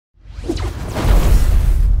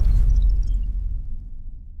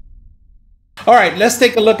All right, let's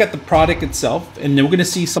take a look at the product itself, and then we're going to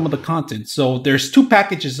see some of the content. So there's two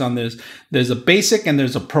packages on this. There's a basic and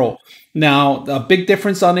there's a pro. Now, a big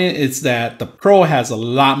difference on it is that the pro has a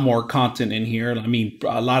lot more content in here. I mean,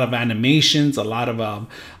 a lot of animations, a lot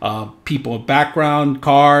of people background,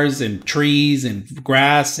 cars and trees and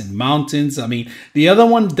grass and mountains. I mean, the other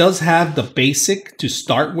one does have the basic to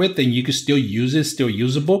start with, and you can still use it, still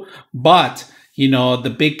usable, but you know, the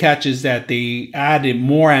big catch is that they added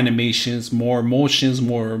more animations, more motions,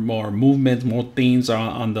 more movements, more themes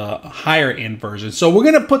on the higher end version. So we're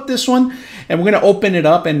gonna put this one and we're gonna open it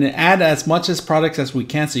up and add as much as products as we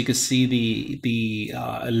can, so you can see the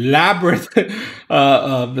elaborate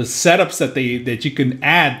the setups that you can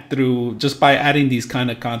add through just by adding these kind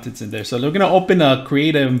of contents in there. So we're gonna open a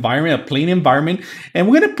creative environment, a plain environment, and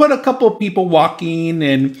we're gonna put a couple of people walking,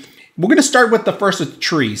 and we're going to start with the first of the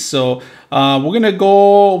trees. So we're going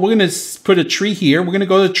to put a tree here. We're going to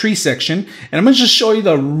go to the tree section, and I'm going to just show you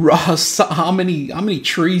how many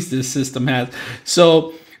trees this system has.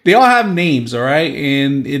 So they all have names, all right?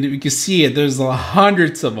 And you can see it, there's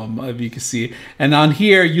hundreds of them, if you can see it. And on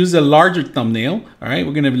here, use a larger thumbnail, all right?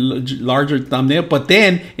 We're going to have a larger thumbnail, but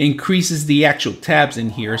then increases the actual tabs in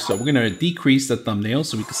here. So we're going to decrease the thumbnail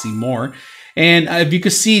so we can see more. And if you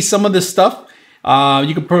can see some of the stuff,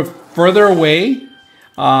 you can put further away.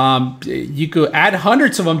 You could add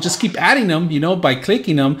hundreds of them, just keep adding them, you know, by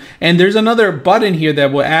clicking them. And there's another button here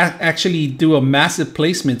that will actually do a massive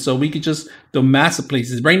placement. So we could just do massive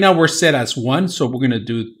places. Right now we're set as one, so we're going to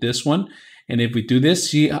do this one. And if we do this,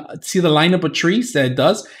 see the lineup of trees that it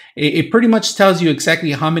does? It pretty much tells you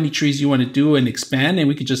exactly how many trees you want to do and expand. And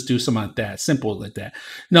we could just do some like that, simple like that.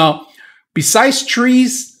 Now, besides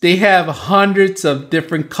trees, they have hundreds of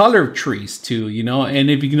different color trees too, you know. And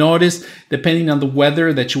if you notice, depending on the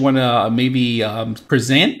weather that you want to maybe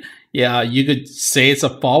present, yeah, you could say it's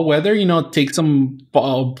a fall weather, you know, take some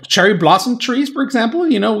cherry blossom trees, for example.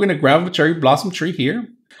 You know, we're going to grab a cherry blossom tree here.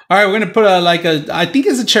 All right, we're going to put I think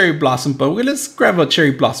it's a cherry blossom, but let's grab a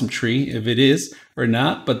cherry blossom tree if it is or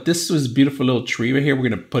not. But this was a beautiful little tree right here. We're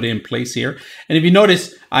going to put it in place here. And if you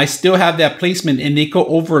notice, I still have that placement and they could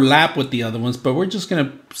overlap with the other ones, but we're just going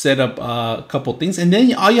to set up a couple things. And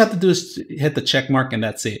then all you have to do is hit the check mark and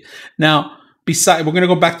that's it. Now, we're going to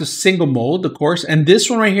go back to single mode, of course. And this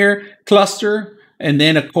one right here, cluster. And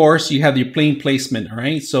then, of course, you have your plain placement, all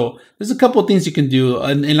right? So there's a couple of things you can do.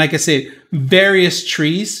 And like I said, various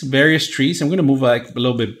trees. I'm going to move like a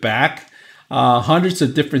little bit back. Hundreds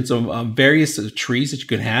of different various trees that you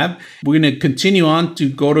could have. We're going to continue on to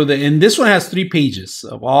go to and this one has 3 pages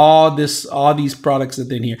of all these products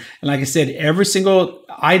that are in here. And like I said, every single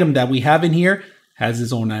item that we have in here has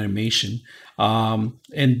its own animation.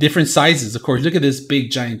 And different sizes, of course. Look at this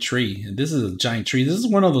big giant tree. And this is a giant tree. This is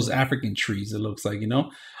one of those African trees, it looks like, you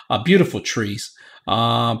know, beautiful trees.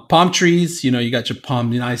 Palm trees, you know, you got your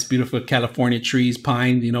nice, beautiful California trees,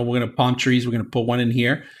 pine, you know, palm trees. We're going to put one in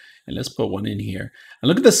here. And let's put one in here. And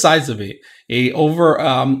look at the size of it. It's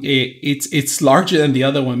larger than the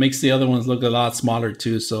other one. Makes the other ones look a lot smaller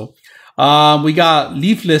too. So we got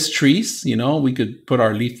leafless trees. You know, we could put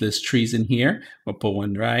our leafless trees in here. We'll put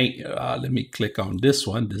one right. Let me click on this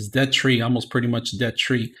one. This dead tree, almost pretty much dead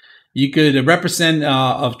tree. You could represent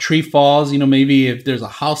of tree falls. You know, maybe if there's a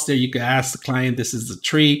house there, you could ask the client, this is the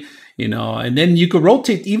tree. You know, and then you could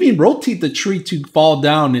even rotate the tree to fall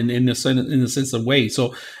down in a sense of way.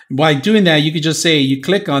 So by doing that, you could just say you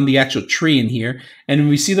click on the actual tree in here, and when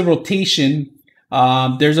we see the rotation,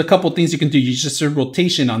 there's a couple things you can do. You just do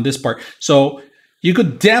rotation on this part. So you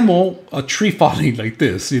could demo a tree falling like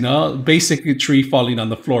this, you know, basically tree falling on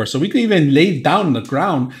the floor. So we could even lay it down on the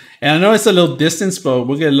ground. And I know it's a little distance, but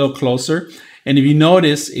we'll get a little closer. And if you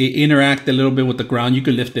notice, it interacts a little bit with the ground. You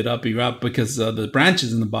could lift it up because the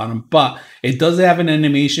branches in the bottom. But it does have an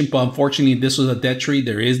animation. But unfortunately, this was a dead tree.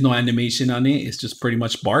 There is no animation on it. It's just pretty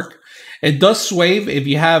much bark. It does sway. If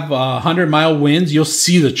you have 100-mile winds, you'll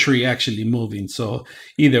see the tree actually moving. So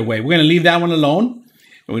either way, we're going to leave that one alone.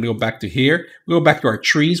 We're going to go back to here. We'll go back to our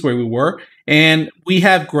trees where we were. And we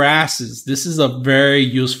have grasses. This is a very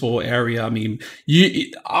useful area. I mean,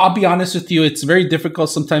 I'll be honest with you, it's very difficult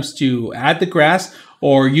sometimes to add the grass,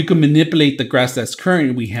 or you can manipulate the grass that's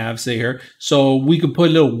currently we have, say here. So we could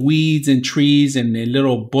put little weeds and trees and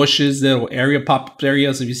little bushes, little pop-up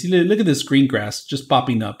areas. If you see, look at this green grass just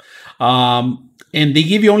popping up. And they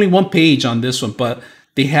give you only one page on this one, but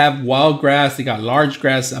they have wild grass, they got large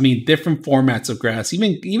grass. I mean, different formats of grass,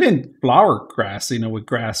 even flower grass, you know, with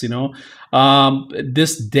grass, you know,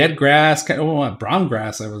 this dead grass, kind of brown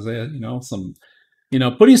grass, I was, you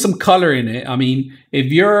know, putting some color in it. I mean, if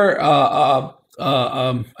you're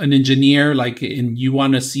an engineer, like, and you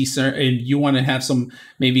want to see and you want to have some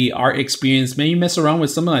maybe art experience, maybe mess around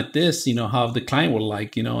with something like this, you know, how the client will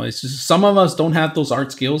like, you know, it's just some of us don't have those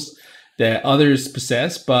art skills that others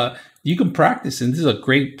possess, but you can practice, and this is a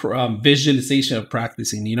great visualization of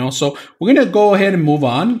practicing, you know. So we're going to go ahead and move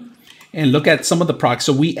on and look at some of the products.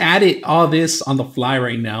 So we added all this on the fly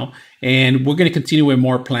right now, and we're going to continue with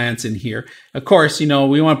more plants in here. Of course, you know,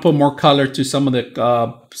 we want to put more color to some of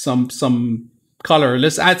the some color.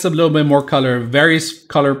 Let's add some little bit more color, various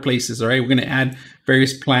color places. All right, we're going to add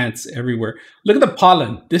various plants everywhere. Look at the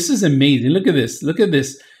pollen. This is amazing. Look at this. Look at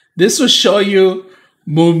this. This will show you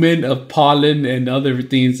movement of pollen and other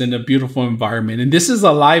things in a beautiful environment. And this is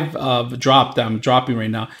a live drop that I'm dropping right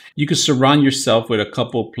now. You can surround yourself with a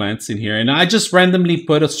couple of plants in here. And I just randomly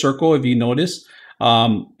put a circle, if you notice.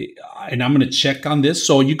 And I'm going to check on this.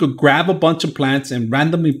 So you could grab a bunch of plants and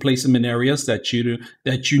randomly place them in areas that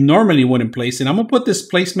you normally wouldn't place. And I'm going to put this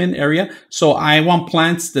placement area. So I want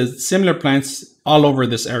plants, the similar plants all over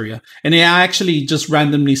this area. And it actually just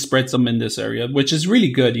randomly spreads them in this area, which is really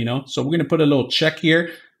good, you know. So we're going to put a little check here.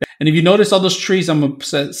 And if you notice all those trees, I'm going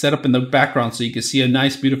to set up in the background so you can see a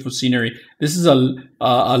nice, beautiful scenery. This is a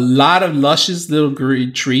lot of luscious little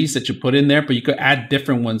green trees that you put in there, but you could add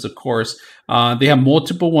different ones, of course. They have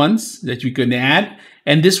multiple ones that you can add.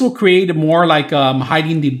 And this will create a more like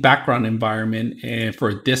hiding the background environment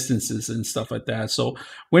for distances and stuff like that. So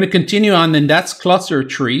we're going to continue on, and that's cluster of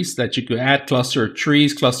trees that you could add, cluster of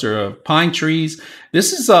trees, cluster of pine trees.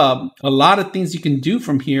 This is a lot of things you can do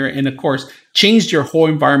from here. And of course, change your whole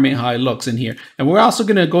environment, how it looks in here. And we're also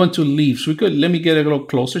going to go into leaves. Let me get a little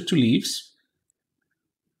closer to leaves.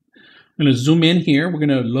 I'm going to zoom in here. We're going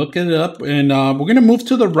to look it up, and we're going to move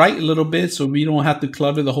to the right a little bit so we don't have to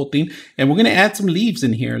clutter the whole thing. And we're going to add some leaves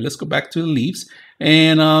in here. Let's go back to the leaves,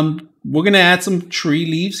 and we're going to add some tree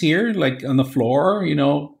leaves here, like on the floor, you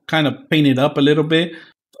know, kind of paint it up a little bit.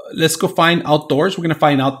 Let's go find outdoors. We're going to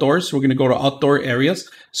find outdoors. We're going to go to outdoor areas.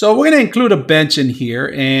 So we're going to include a bench in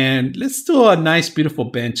here, and let's do a nice, beautiful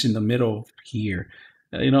bench in the middle here.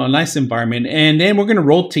 You know, a nice environment. And then we're going to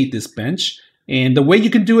rotate this bench. And the way you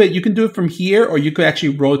can do it from here, or you could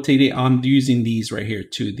actually rotate it on using these right here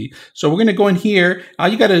too. So we're going to go in here. All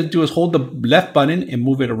you got to do is hold the left button and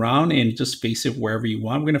move it around and just face it wherever you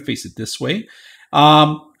want. We're going to face it this way.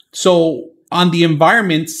 So on the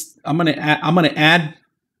environments, I'm going to add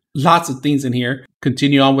lots of things in here.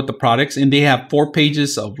 Continue on with the products, and they have 4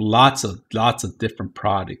 pages of lots of different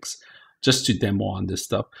products just to demo on this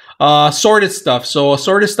stuff. Assorted stuff. So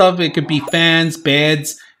assorted stuff, it could be fans,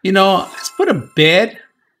 beds. You know, let's put a bed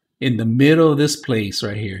in the middle of this place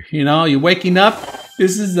right here. You know, you're waking up.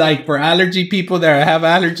 This is like for allergy people that have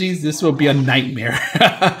allergies. This will be a nightmare.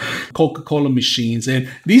 Coca-Cola machines. And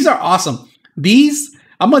these are awesome. These,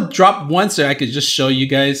 I'm going to drop one so I could just show you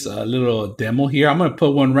guys a little demo here. I'm going to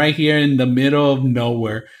put one right here in the middle of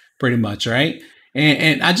nowhere, pretty much, right?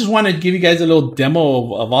 And I just want to give you guys a little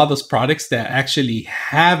demo of all those products that actually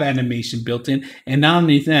have animation built in. And not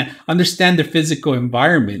only that, understand the physical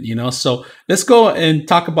environment, you know. So let's go and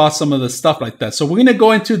talk about some of the stuff like that. So we're going to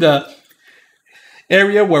go into the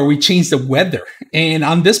area where we change the weather. And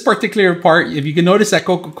on this particular part, if you can notice that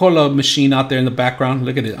Coca-Cola machine out there in the background,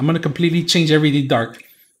 look at it. I'm going to completely change everything dark.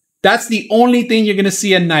 That's the only thing you're going to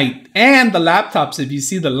see at night. And the laptops, if you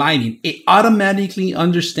see the lighting, it automatically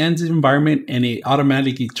understands the environment and it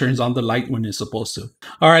automatically turns on the light when it's supposed to.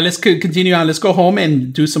 All right, let's continue on. Let's go home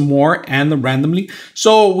and do some more and randomly.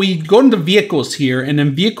 So we go into vehicles here, and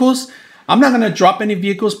in vehicles, I'm not going to drop any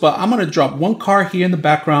vehicles, but I'm going to drop one car here in the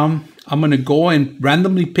background. I'm going to go and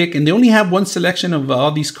randomly pick, and they only have one selection of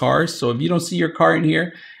all these cars. So if you don't see your car in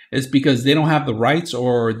here, it's because they don't have the rights,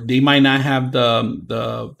 or they might not have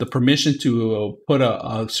the permission to put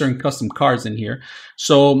a certain custom cars in here.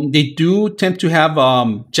 So they do tend to have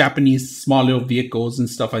Japanese small little vehicles and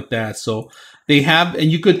stuff like that. So they have,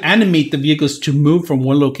 and you could animate the vehicles to move from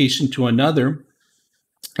one location to another.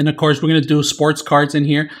 And of course, we're going to do sports cars in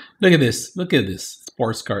here. Look at this. Look at this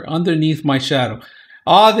sports car underneath my shadow.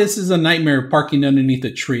 All this is a nightmare parking underneath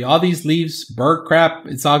a tree. All these leaves, bird crap,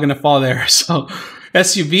 it's all going to fall there. So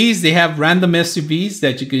SUVs, they have random SUVs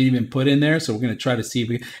that you could even put in there. So we're going to try to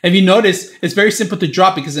see if you notice, it's very simple to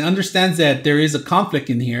drop because it understands that there is a conflict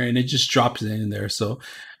in here and it just drops it in there. So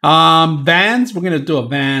vans, we're going to do a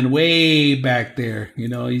van way back there. You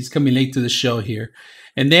know, he's coming late to the show here.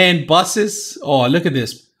 And then buses. Oh, look at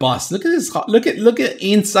this bus. Look at this. Look at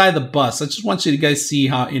inside the bus. I just want you to guys see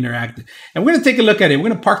how interactive. And we're going to take a look at it. We're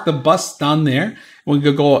going to park the bus down there. We're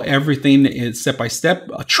going to go everything is step by step.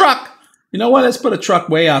 A truck. You know what? Let's put a truck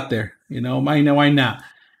way out there. You know, why not?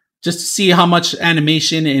 just to see how much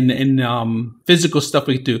animation and physical stuff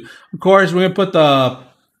we can do. Of course, we're gonna put the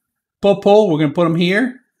popo. We're gonna put them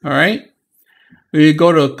here. All right. We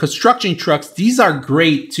go to construction trucks. These are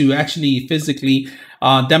great to actually physically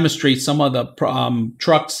demonstrate some of the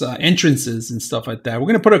trucks entrances and stuff like that. We're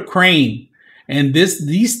gonna put a crane, and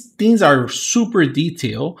these things are super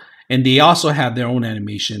detailed, and they also have their own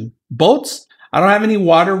animation. Boats. I don't have any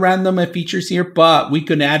water random features here, but we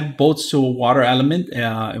could add boats to a water element.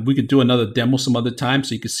 We could do another demo some other time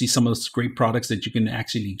so you can see some of those great products that you can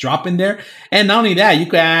actually drop in there. And not only that, you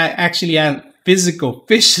could actually add physical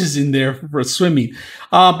fishes in there for swimming.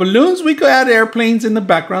 Balloons, we could add airplanes in the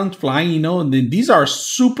background flying, you know, and then these are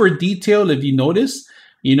super detailed if you notice.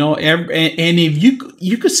 You know, and if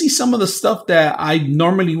you could see some of the stuff that I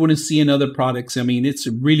normally wouldn't see in other products. I mean, it's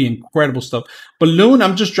really incredible stuff. Balloon,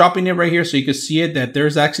 I'm just dropping it right here so you can see it, that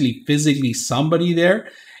there's actually physically somebody there,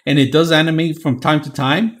 and it does animate from time to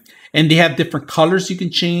time. And they have different colors you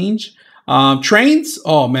can change. Trains,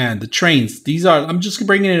 oh man, the trains. These are, I'm just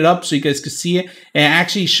bringing it up so you guys can see it. It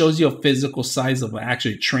actually shows you a physical size of an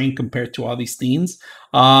actual train compared to all these things.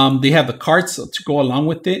 They have the carts to go along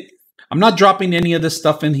with it. I'm not dropping any of this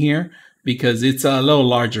stuff in here because it's a little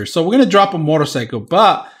larger. So we're going to drop a motorcycle,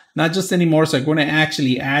 but not just any motorcycle. We're going to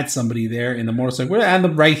actually add somebody there in the motorcycle. We're going to add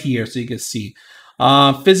them right here so you can see.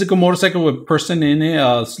 Physical motorcycle with person in it,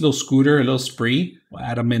 a little scooter, a little spree. We'll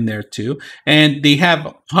add them in there too. And they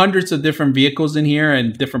have hundreds of different vehicles in here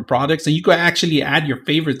and different products. And you could actually add your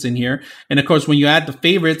favorites in here. And of course, when you add the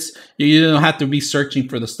favorites, you don't have to be searching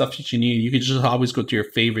for the stuff that you need. You can just always go to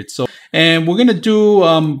your favorites. So, and we're going to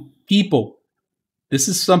do people. This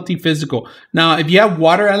is something physical. Now, if you have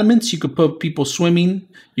water elements, you could put people swimming.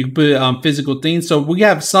 You can put physical things. So we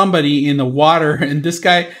have somebody in the water, and this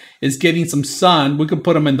guy is getting some sun. We could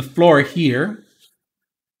put him in the floor here.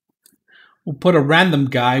 We'll put a random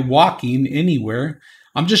guy walking anywhere.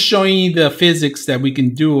 I'm just showing you the physics that we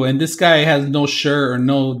can do. And this guy has no shirt or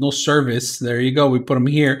no service. There you go. We put him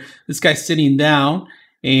here. This guy's sitting down,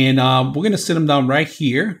 and we're going to sit him down right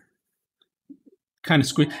here. Kind of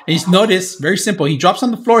squeeze. And you notice, very simple. He drops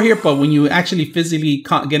on the floor here, but when you actually physically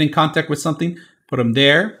get in contact with something, put him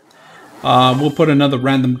there. We'll put another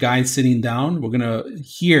random guy sitting down. We're gonna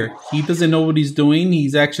here. He doesn't know what he's doing.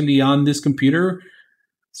 He's actually on this computer,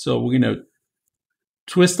 so we're gonna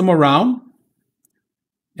twist him around.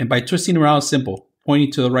 And by twisting around, simple,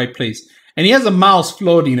 pointing to the right place. And he has a mouse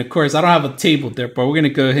floating. Of course, I don't have a table there, but we're gonna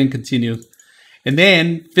go ahead and continue. And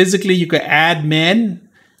then physically, you could add men.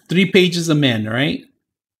 3 pages of men, right?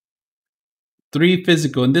 3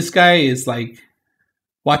 physical. And this guy is like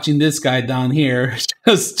watching this guy down here,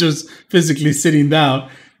 just physically sitting down.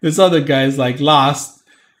 This other guy is like lost.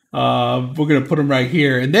 We're going to put him right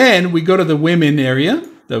here. And then we go to the women area,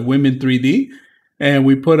 the women 3D, and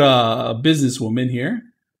we put a businesswoman here.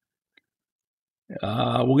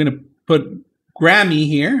 We're going to put Grammy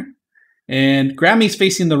here. And Grammy's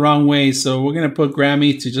facing the wrong way, so we're going to put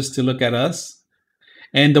Grammy to look at us.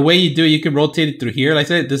 And the way you do it, you can rotate it through here. Like I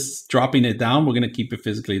said, this is dropping it down. We're going to keep it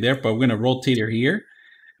physically there, but we're going to rotate it here.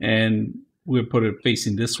 And we'll put it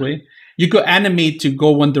facing this way. You could animate to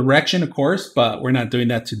go one direction, of course, but we're not doing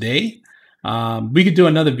that today. We could do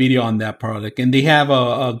another video on that product. And they have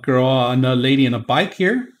a girl, another lady on a bike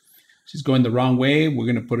here. She's going the wrong way.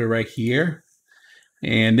 We're going to put it right here.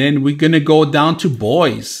 And then we're going to go down to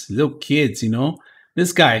boys, little kids, you know.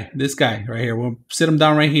 This guy right here. We'll sit him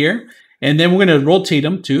down right here. And then we're going to rotate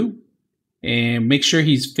him too and make sure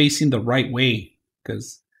he's facing the right way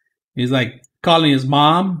because he's like calling his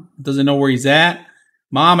mom, doesn't know where he's at.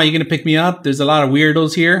 Mom, are you going to pick me up? There's a lot of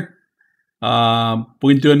weirdos here. We're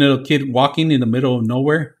going to do a little kid walking in the middle of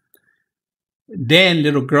nowhere. Then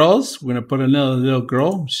little girls, we're going to put another little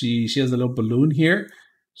girl. She has a little balloon here.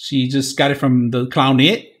 She just got it from the clown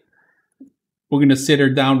It. We're going to sit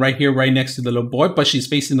her down right here, right next to the little boy, but she's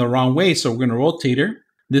facing the wrong way. So we're going to rotate her.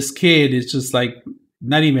 This kid is just like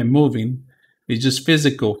not even moving. It's just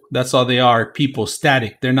physical. That's all they are. People,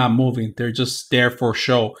 static. They're not moving. They're just there for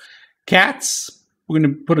show. Cats. We're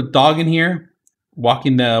going to put a dog in here.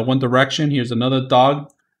 Walking the one direction. Here's another dog.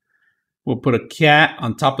 We'll put a cat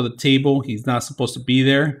on top of the table. He's not supposed to be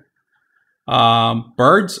there.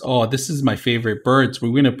 Birds. Oh, this is my favorite. Birds.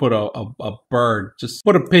 We're going to put a bird. Just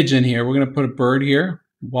put a pigeon here. We're going to put a bird here.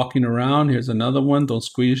 Walking around. Here's another one. Don't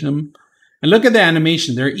squeeze him. And look at the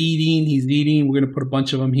animation. They're eating. He's eating. We're going to put a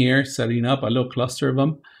bunch of them here, setting up a little cluster of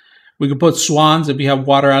them. We can put swans if we have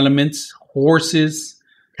water elements, horses,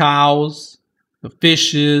 cows,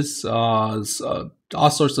 fishes, all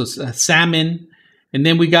sorts of salmon. And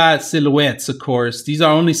then we got silhouettes, of course. These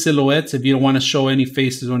are only silhouettes if you don't want to show any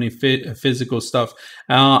faces or any physical stuff.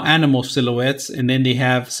 Animal silhouettes, and then they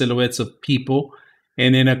have silhouettes of people,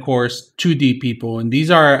 and then of course 2D people. And these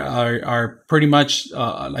are pretty much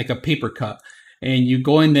like a paper cut. And you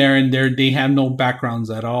go in there, and they have no backgrounds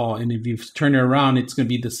at all. And if you turn it around, it's going to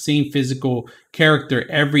be the same physical character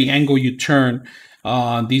every angle you turn.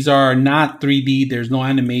 These are not 3D. There's no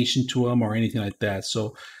animation to them or anything like that.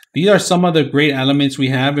 So these are some of the great elements we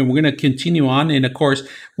have, and we're going to continue on. And of course,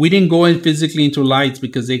 we didn't go in physically into lights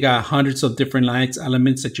because they got hundreds of different lights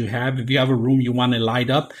elements that you have. If you have a room you want to light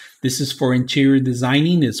up, this is for interior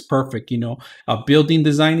designing. It's perfect. You know, building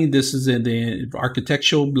designing, this is in the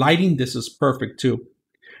architectural lighting. This is perfect too.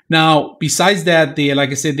 Now, besides that, they, like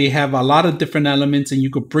I said, they have a lot of different elements, and you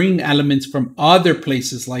could bring elements from other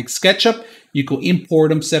places like SketchUp. You could import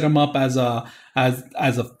them, set them up as a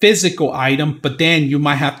physical item, but then you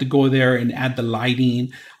might have to go there and add the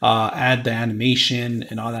lighting, add the animation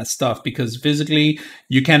and all that stuff, because physically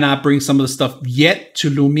you cannot bring some of the stuff yet to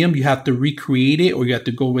Lumion. You have to recreate it, or you have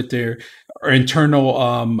to go with their internal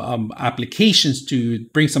applications to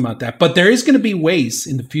bring something like that. But there is going to be ways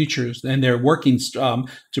in the future, and they're working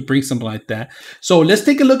to bring something like that. So let's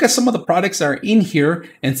take a look at some of the products that are in here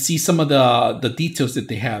and see some of the details that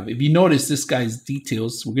they have. If you notice this guy's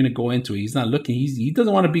details, we're going to go into it. He's not looking. He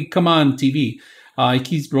doesn't want to come on TV. He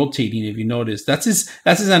keeps rotating. If you notice, that's his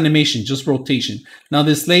animation, just rotation. Now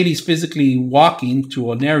this lady's physically walking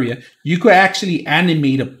to an area. You could actually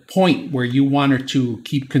animate a point where you want her to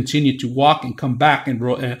continue to walk and come back and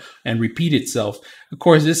repeat itself. Of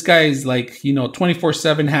course, this guy is like, you know,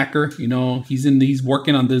 24/7 hacker. You know, he's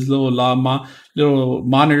working on this little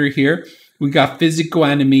monitor here. We got physical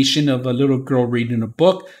animation of a little girl reading a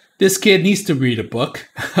book. This kid needs to read a book.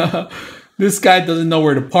 This guy doesn't know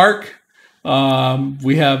where to park.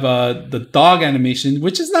 We have the dog animation,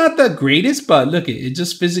 which is not the greatest, but look, it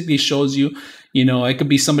just physically shows you, you know, it could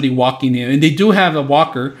be somebody walking in, and they do have a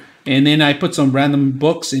walker. And then I put some random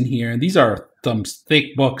books in here, and these are some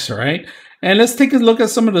thick books, all right? And let's take a look at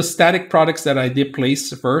some of the static products that I did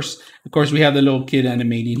place first. Of course, we have the little kid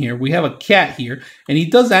animating here. We have a cat here, and he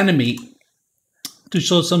does animate to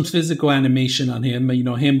show some physical animation on him, you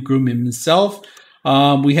know, him grooming himself.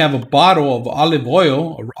 We have a bottle of olive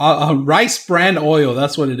oil, a rice bran oil.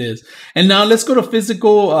 That's what it is. And now let's go to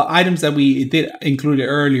physical items that we did include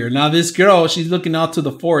earlier. Now this girl, she's looking out to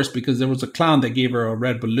the forest because there was a clown that gave her a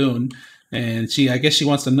red balloon. And I guess she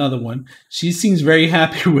wants another one. She seems very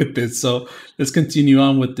happy with this. So let's continue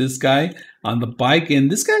on with this guy on the bike. And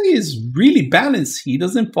this guy is really balanced. He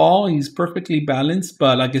doesn't fall. He's perfectly balanced.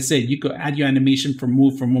 But like I said, you could add your animation for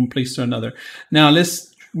move from one place to another. Now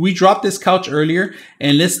we dropped this couch earlier,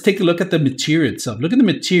 and let's take a look at the material itself. Look at the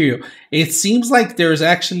material. It seems like there's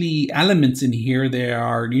actually elements in here that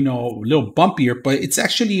are, you know, a little bumpier, but it's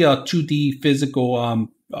actually a 2D physical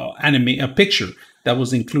a picture that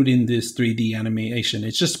was included in this 3D animation.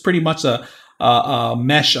 It's just pretty much a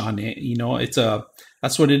mesh on it. You know,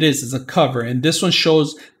 that's what it is. It's a cover, and this one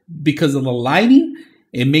shows, because of the lighting,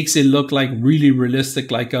 it makes it look like really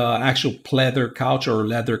realistic, like a actual pleather couch or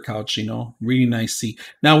leather couch, you know, really nice seat.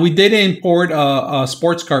 Now, we did import a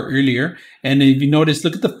sports car earlier. And if you notice,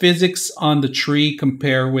 look at the physics on the tree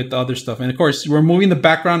compare with other stuff. And of course, we're moving the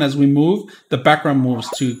background as we move. The background moves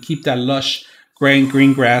to keep that lush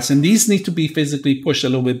green grass. And these need to be physically pushed a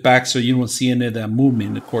little bit back so you don't see any of that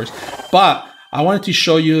movement, of course. But I wanted to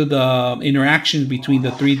show you the interaction between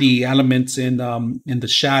the 3D elements and the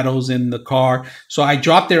shadows in the car. So I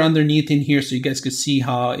dropped it underneath in here so you guys could see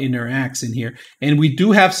how it interacts in here. And we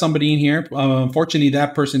do have somebody in here. Unfortunately,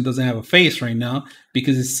 that person doesn't have a face right now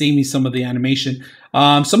because it's saving some of the animation.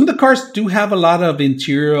 Some of the cars do have a lot of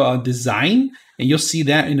interior design, and you'll see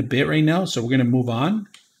that in a bit right now. So we're going to move on.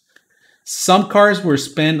 Some cars will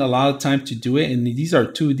spend a lot of time to do it, and these are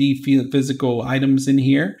 2D physical items in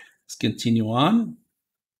here. Let's continue on.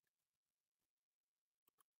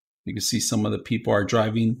 You can see some of the people are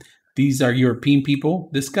driving. These are European people.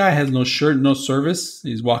 This guy has no shirt, no service.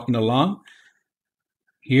 He's walking along.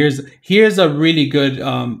 Here's a really good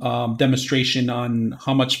demonstration on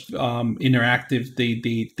how much interactive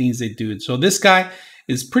things they do. So this guy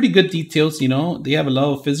is pretty good details. You know, they have a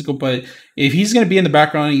lot of physical, but if he's going to be in the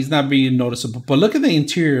background, he's not being noticeable. But look at the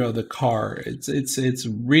interior of the car. It's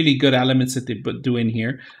really good elements that they do in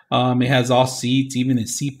here. It has all seats, even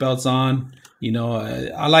his seat belts on. You know,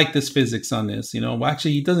 I like this physics on this. You know, well,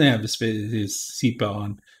 actually, he doesn't have his seatbelt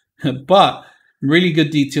on, but really good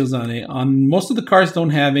details on it. On most of the cars, don't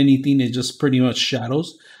have anything. It's just pretty much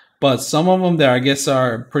shadows. But some of them that I guess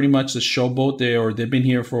are pretty much the showboat, they've been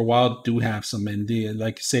here for a while, do have some. And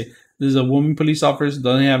like I say, This is a woman police officer,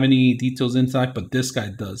 doesn't have any details inside, but this guy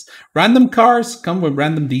does. Random cars come with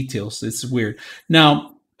random details. It's weird.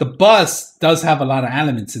 Now, the bus does have a lot of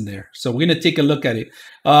elements in there. So we're going to take a look at it.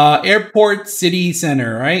 Airport City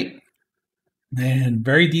Center, right? Man,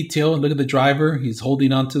 very detailed. Look at the driver. He's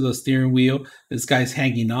holding onto the steering wheel. This guy's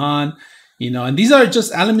hanging on, and these are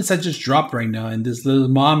just elements I just dropped right now. And this little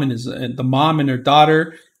mom and the mom and her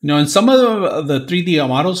daughter, and some of the 3D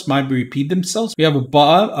models might repeat themselves. We have a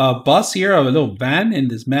bus here, a little van, and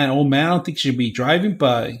this old man, I don't think should be driving,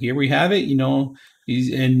 but here we have it,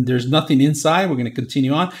 and there's nothing inside. We're going to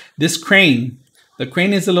continue on. This crane, the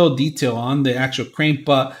crane is a little detail on the actual crane,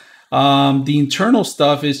 but the internal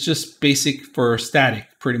stuff is just basic for static,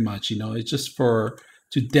 pretty much. It's just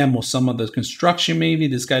to demo some of the construction. Maybe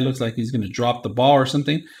this guy looks like he's going to drop the ball or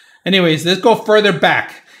something. Anyways, let's go further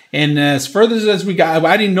back. And as further as we got,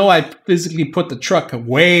 I didn't know I physically put the truck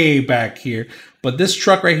way back here. But this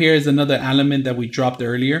truck right here is another element that we dropped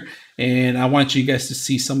earlier. And I want you guys to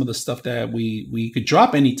see some of the stuff that we could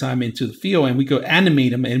drop anytime into the field, and we could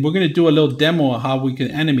animate them. And we're going to do a little demo of how we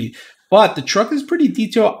can animate. But the truck is pretty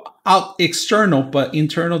detailed out external, but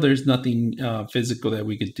internal, there's nothing physical that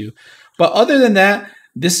we could do. But other than that,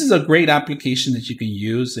 this is a great application that you can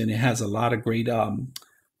use, and it has a lot of great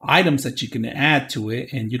items that you can add to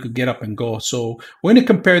it, and you could get up and go. So we're going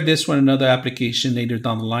to compare this with another application later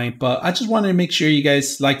down the line, but I just wanted to make sure you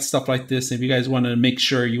guys like stuff like this. If you guys want to make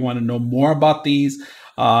sure you want to know more about these,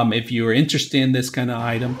 if you're interested in this kind of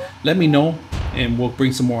item, let me know, and we'll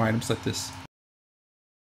bring some more items like this.